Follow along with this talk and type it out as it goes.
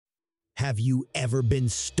Have you ever been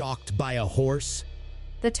stalked by a horse?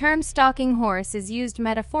 The term stalking horse is used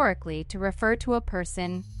metaphorically to refer to a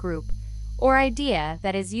person, group, or idea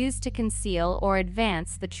that is used to conceal or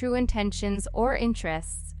advance the true intentions or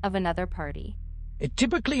interests of another party. It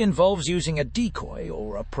typically involves using a decoy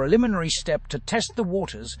or a preliminary step to test the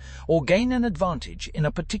waters or gain an advantage in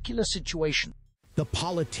a particular situation. The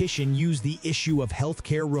politician used the issue of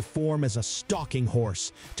healthcare reform as a stalking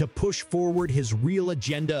horse to push forward his real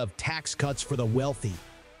agenda of tax cuts for the wealthy.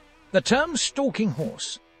 The term stalking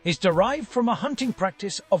horse is derived from a hunting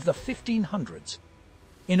practice of the 1500s.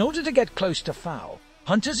 In order to get close to fowl,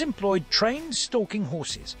 hunters employed trained stalking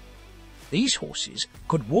horses. These horses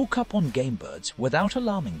could walk up on game birds without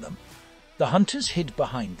alarming them. The hunters hid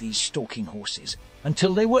behind these stalking horses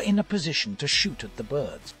until they were in a position to shoot at the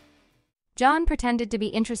birds. John pretended to be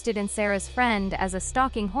interested in Sarah's friend as a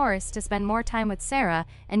stalking horse to spend more time with Sarah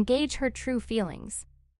and gauge her true feelings.